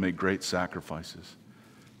willing to make great sacrifices,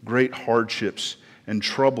 great hardships and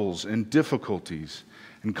troubles and difficulties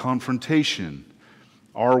and confrontation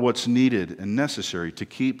are what's needed and necessary to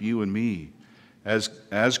keep you and me as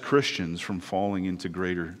Christians from falling into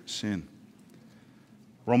greater sin.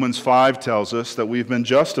 Romans 5 tells us that we've been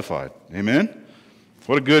justified. Amen?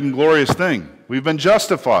 What a good and glorious thing. We've been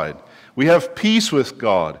justified. We have peace with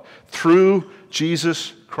God through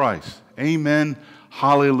Jesus Christ. Amen.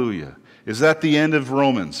 Hallelujah. Is that the end of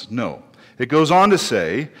Romans? No. It goes on to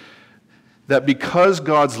say that because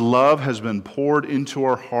God's love has been poured into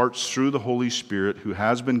our hearts through the Holy Spirit who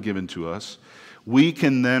has been given to us, we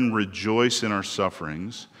can then rejoice in our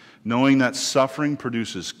sufferings, knowing that suffering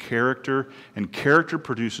produces character, and character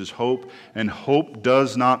produces hope, and hope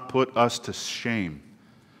does not put us to shame.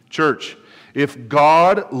 Church, if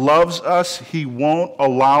God loves us, He won't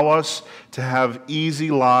allow us to have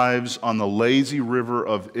easy lives on the lazy river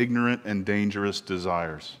of ignorant and dangerous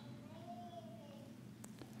desires.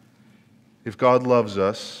 If God loves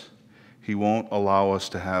us, He won't allow us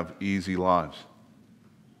to have easy lives.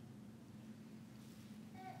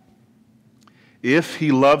 If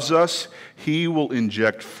He loves us, He will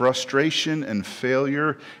inject frustration and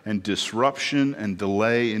failure and disruption and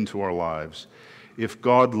delay into our lives. If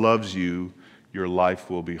God loves you, your life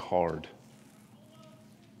will be hard.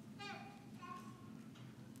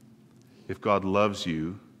 If God loves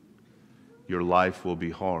you, your life will be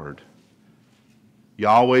hard.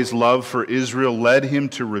 Yahweh's love for Israel led him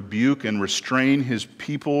to rebuke and restrain his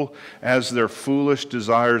people as their foolish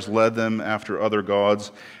desires led them after other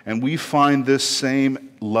gods. And we find this same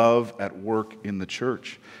love at work in the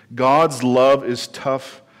church. God's love is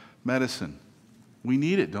tough medicine. We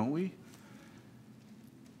need it, don't we?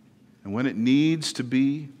 And when it needs to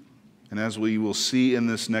be, and as we will see in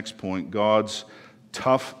this next point, God's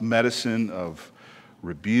tough medicine of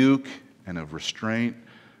rebuke and of restraint,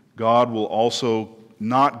 God will also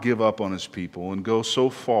not give up on his people and go so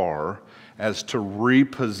far as to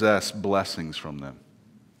repossess blessings from them.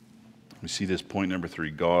 We see this point number 3.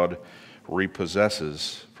 God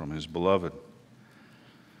repossesses from his beloved.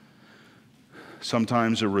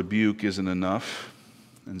 Sometimes a rebuke isn't enough,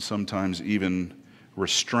 and sometimes even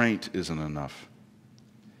restraint isn't enough.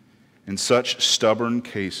 In such stubborn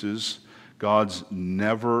cases, God's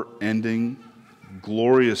never-ending,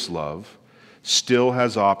 glorious love still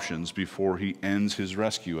has options before he ends his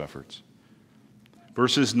rescue efforts.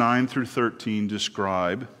 Verses 9 through 13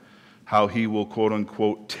 describe how he will,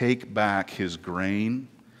 quote-unquote, take back his grain,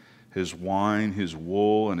 his wine, his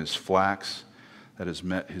wool, and his flax that has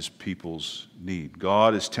met his people's need.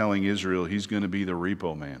 God is telling Israel he's going to be the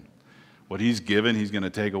repo man. What he's given, he's going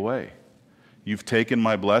to take away. You've taken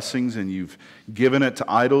my blessings and you've given it to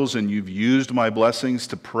idols, and you've used my blessings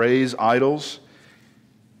to praise idols.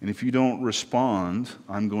 And if you don't respond,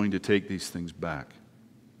 I'm going to take these things back.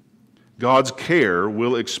 God's care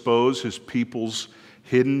will expose his people's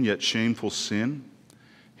hidden yet shameful sin.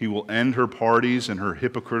 He will end her parties and her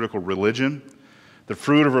hypocritical religion. The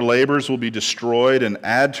fruit of her labors will be destroyed and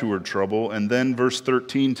add to her trouble. And then verse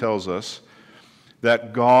 13 tells us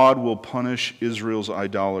that God will punish Israel's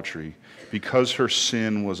idolatry because her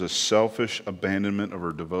sin was a selfish abandonment of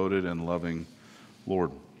her devoted and loving Lord.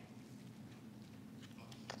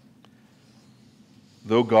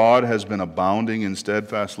 Though God has been abounding in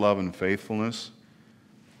steadfast love and faithfulness,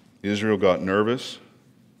 Israel got nervous.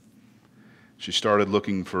 She started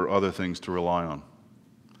looking for other things to rely on.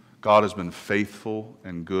 God has been faithful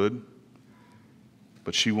and good,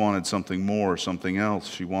 but she wanted something more, something else.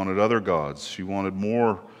 She wanted other gods. She wanted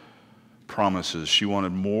more promises. She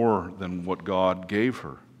wanted more than what God gave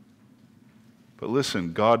her. But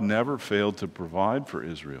listen, God never failed to provide for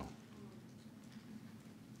Israel.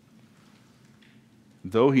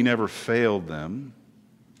 Though he never failed them,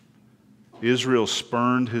 Israel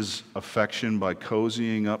spurned his affection by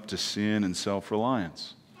cozying up to sin and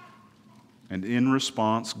self-reliance. And in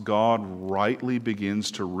response, God rightly begins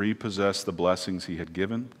to repossess the blessings he had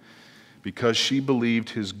given because she believed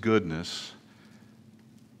his goodness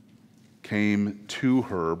came to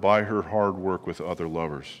her by her hard work with other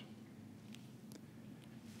lovers.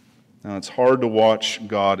 Now, it's hard to watch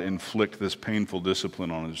God inflict this painful discipline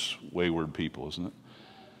on his wayward people, isn't it?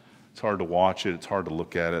 It's hard to watch it. It's hard to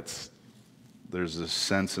look at it. There's this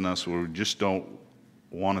sense in us where we just don't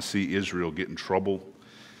want to see Israel get in trouble.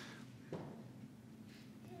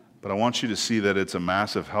 But I want you to see that it's a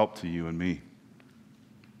massive help to you and me.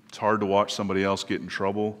 It's hard to watch somebody else get in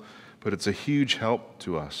trouble, but it's a huge help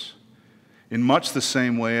to us. In much the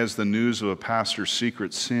same way as the news of a pastor's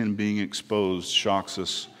secret sin being exposed shocks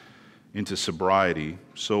us into sobriety,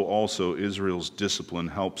 so also Israel's discipline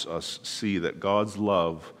helps us see that God's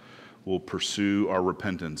love will pursue our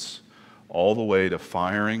repentance all the way to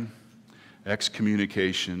firing,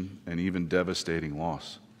 excommunication, and even devastating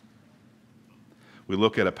loss. We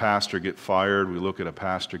look at a pastor get fired, we look at a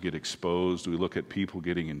pastor get exposed, we look at people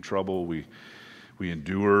getting in trouble, we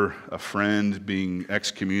endure a friend being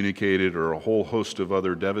excommunicated or a whole host of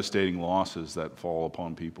other devastating losses that fall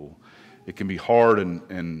upon people. It can be hard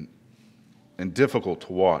and difficult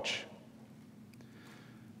to watch.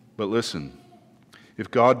 But listen, if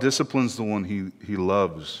God disciplines the one he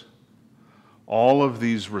loves, all of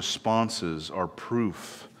these responses are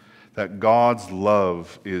proof that God's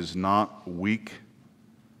love is not weak.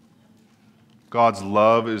 God's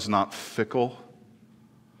love is not fickle.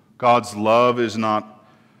 God's love is not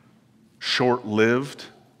short-lived.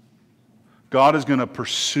 God is going to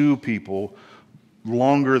pursue people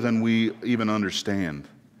longer than we even understand.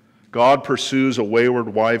 God pursues a wayward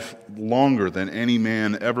wife longer than any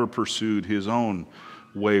man ever pursued his own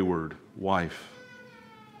wayward wife.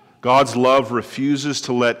 God's love refuses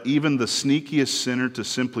to let even the sneakiest sinner to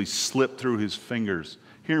simply slip through his fingers.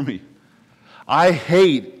 Hear me. I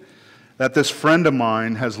hate that this friend of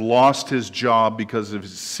mine has lost his job because of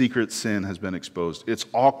his secret sin has been exposed. It's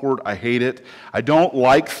awkward. I hate it. I don't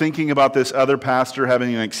like thinking about this other pastor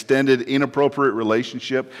having an extended, inappropriate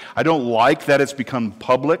relationship. I don't like that it's become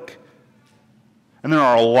public. And there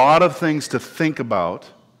are a lot of things to think about.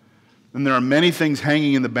 And there are many things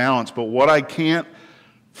hanging in the balance. But what I can't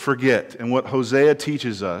forget. And what Hosea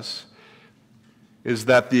teaches us is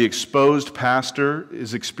that the exposed pastor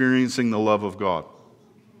is experiencing the love of God.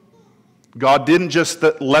 God didn't just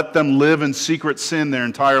let them live in secret sin their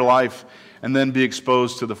entire life and then be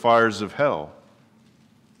exposed to the fires of hell.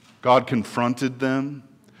 God confronted them.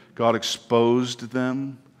 God exposed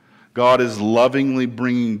them. God is lovingly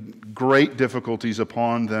bringing great difficulties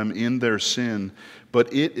upon them in their sin,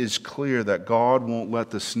 but it is clear that God won't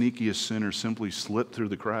let the sneakiest sinner simply slip through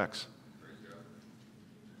the cracks.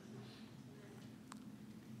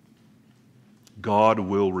 God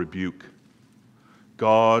will rebuke.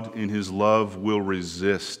 God, in His love, will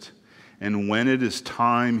resist. And when it is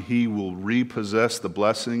time, He will repossess the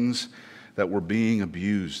blessings that were being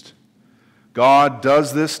abused. God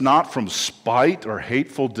does this not from spite or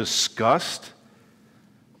hateful disgust,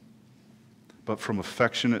 but from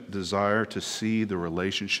affectionate desire to see the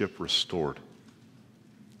relationship restored.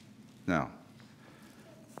 Now,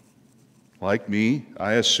 like me,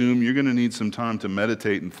 I assume you're going to need some time to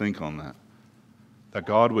meditate and think on that. That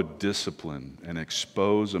God would discipline and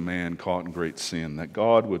expose a man caught in great sin. That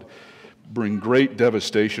God would bring great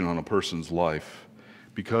devastation on a person's life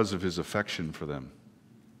because of His affection for them.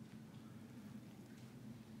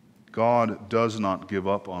 God does not give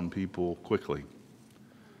up on people quickly.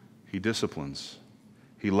 He disciplines.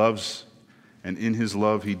 He loves, and in His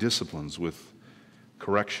love He disciplines with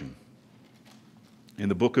correction. In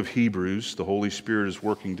the book of Hebrews, the Holy Spirit is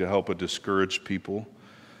working to help a discouraged people,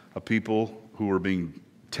 a people who are being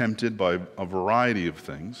tempted by a variety of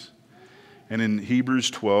things. And in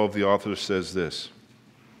Hebrews 12, the author says this: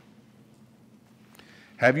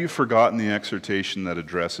 "Have you forgotten the exhortation that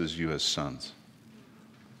addresses you as sons?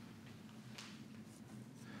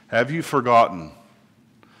 Have you forgotten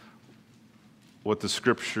what the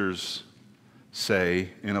Scriptures say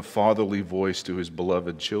in a fatherly voice to his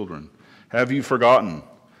beloved children? Have you forgotten,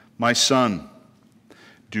 my son,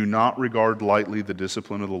 do not regard lightly the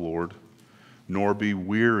discipline of the Lord, nor be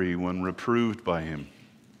weary when reproved by Him.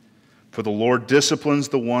 For the Lord disciplines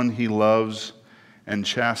the one He loves and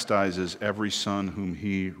chastises every son whom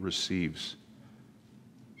He receives.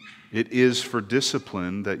 It is for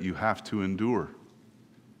discipline that you have to endure.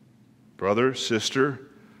 Brother, sister,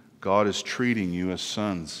 God is treating you as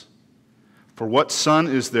sons. For what son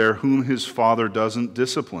is there whom his father doesn't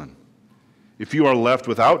discipline? If you are left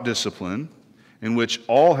without discipline, in which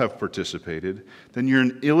all have participated, then you're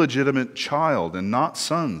an illegitimate child and not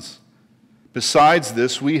sons. Besides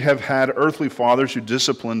this, we have had earthly fathers who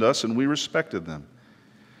disciplined us, and we respected them.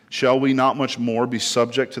 Shall we not much more be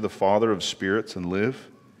subject to the Father of spirits and live?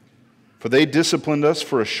 For they disciplined us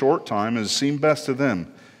for a short time as seemed best to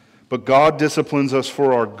them. But God disciplines us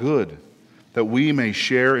for our good, that we may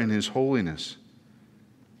share in His holiness.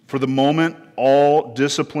 For the moment, all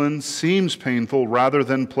discipline seems painful rather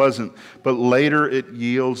than pleasant, but later it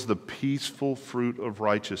yields the peaceful fruit of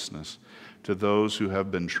righteousness to those who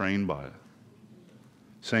have been trained by it.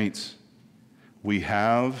 Saints, we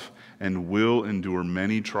have and will endure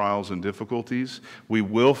many trials and difficulties. We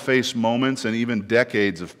will face moments and even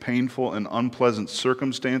decades of painful and unpleasant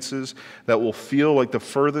circumstances that will feel like the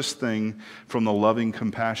furthest thing from the loving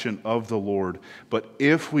compassion of the Lord. But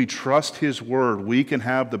if we trust His word, we can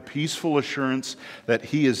have the peaceful assurance that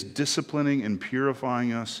He is disciplining and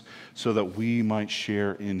purifying us so that we might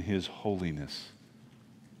share in His holiness.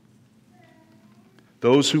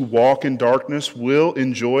 Those who walk in darkness will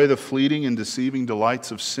enjoy the fleeting and deceiving delights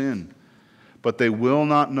of sin, but they will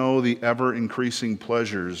not know the ever-increasing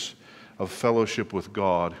pleasures of fellowship with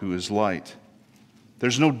God, who is light.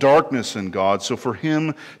 There's no darkness in God, so for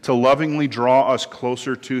Him to lovingly draw us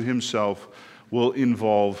closer to Himself will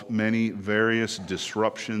involve many various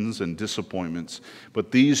disruptions and disappointments, but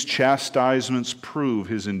these chastisements prove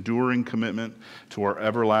His enduring commitment to our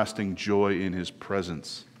everlasting joy in His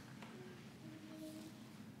presence.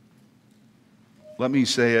 Let me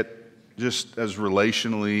say it just as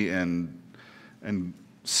relationally and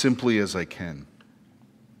simply as I can.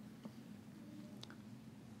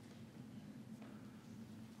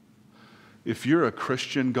 If you're a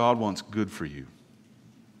Christian, God wants good for you.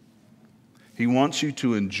 He wants you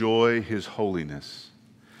to enjoy His holiness.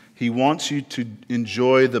 He wants you to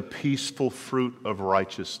enjoy the peaceful fruit of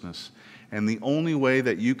righteousness. And the only way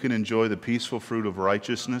that you can enjoy the peaceful fruit of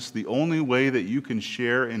righteousness, the only way that you can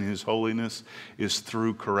share in His holiness is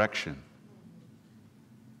through correction.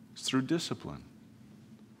 It's through discipline.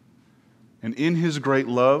 And in His great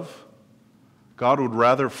love, God would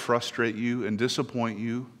rather frustrate you and disappoint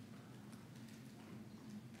you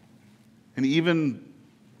and even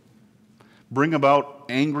bring about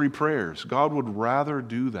angry prayers. God would rather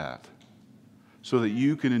do that so that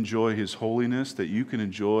you can enjoy His holiness, that you can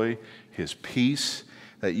enjoy His peace,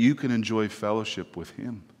 that you can enjoy fellowship with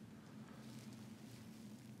Him.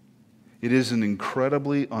 It is an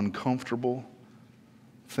incredibly uncomfortable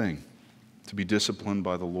thing to be disciplined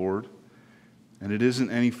by the Lord, and it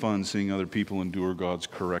isn't any fun seeing other people endure God's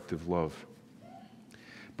corrective love.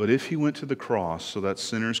 But if He went to the cross so that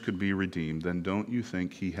sinners could be redeemed, then don't you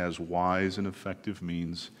think He has wise and effective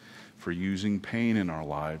means for using pain in our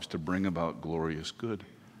lives to bring about glorious good?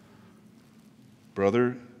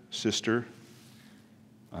 Brother, sister,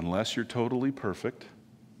 unless you're totally perfect,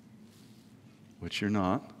 which you're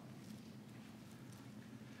not,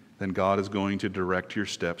 then God is going to direct your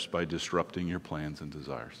steps by disrupting your plans and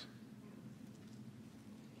desires.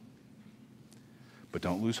 But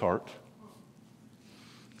don't lose heart.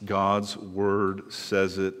 God's word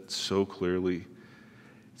says it so clearly. It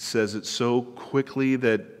says it so quickly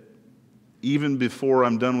that even before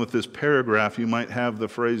I'm done with this paragraph, you might have the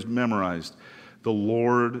phrase memorized. The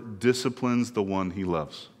Lord disciplines the one He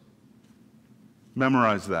loves.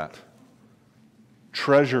 Memorize that.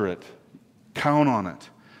 Treasure it. Count on it.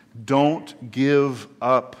 Don't give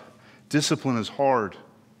up. Discipline is hard,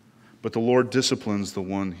 but the Lord disciplines the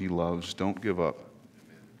one He loves. Don't give up.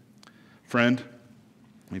 Friend,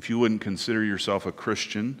 if you wouldn't consider yourself a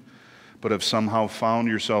Christian, but have somehow found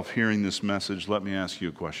yourself hearing this message, let me ask you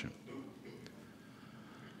a question.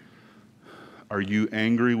 Are you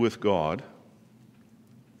angry with God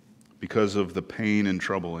because of the pain and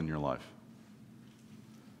trouble in your life?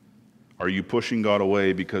 Are you pushing God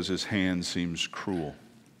away because His hand seems cruel?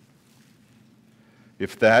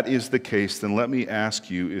 If that is the case, then let me ask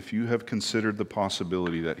you if you have considered the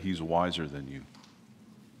possibility that He's wiser than you.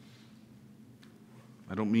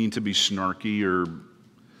 I don't mean to be snarky or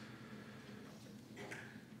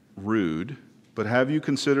rude, but have you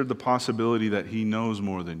considered the possibility that He knows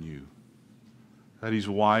more than you, that He's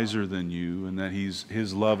wiser than you, and that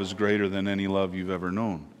His love is greater than any love you've ever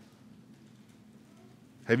known?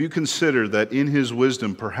 Have you considered that in His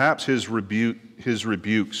wisdom, perhaps His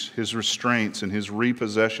rebukes, His restraints, and His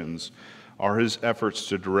repossessions are His efforts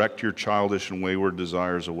to direct your childish and wayward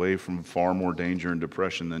desires away from far more danger and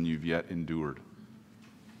depression than you've yet endured?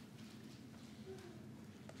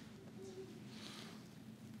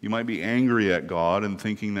 You might be angry at God and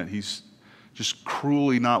thinking that He's just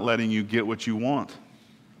cruelly not letting you get what you want.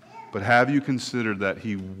 But have you considered that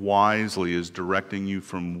He wisely is directing you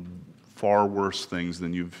from far worse things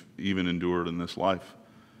than you've even endured in this life?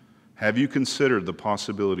 Have you considered the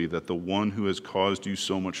possibility that the one who has caused you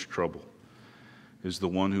so much trouble is the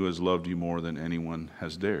one who has loved you more than anyone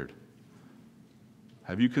has dared?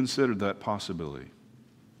 Have you considered that possibility?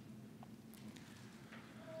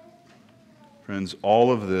 Friends,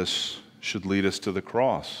 all of this should lead us to the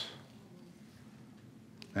cross.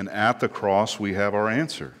 And at the cross, we have our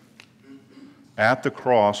answer. At the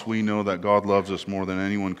cross, we know that God loves us more than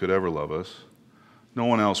anyone could ever love us. No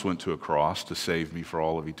one else went to a cross to save me for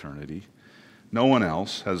all of eternity. No one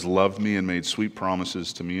else has loved me and made sweet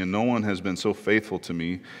promises to me, and no one has been so faithful to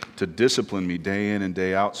me to discipline me day in and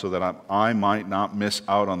day out so that I might not miss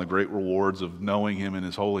out on the great rewards of knowing Him in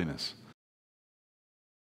His holiness.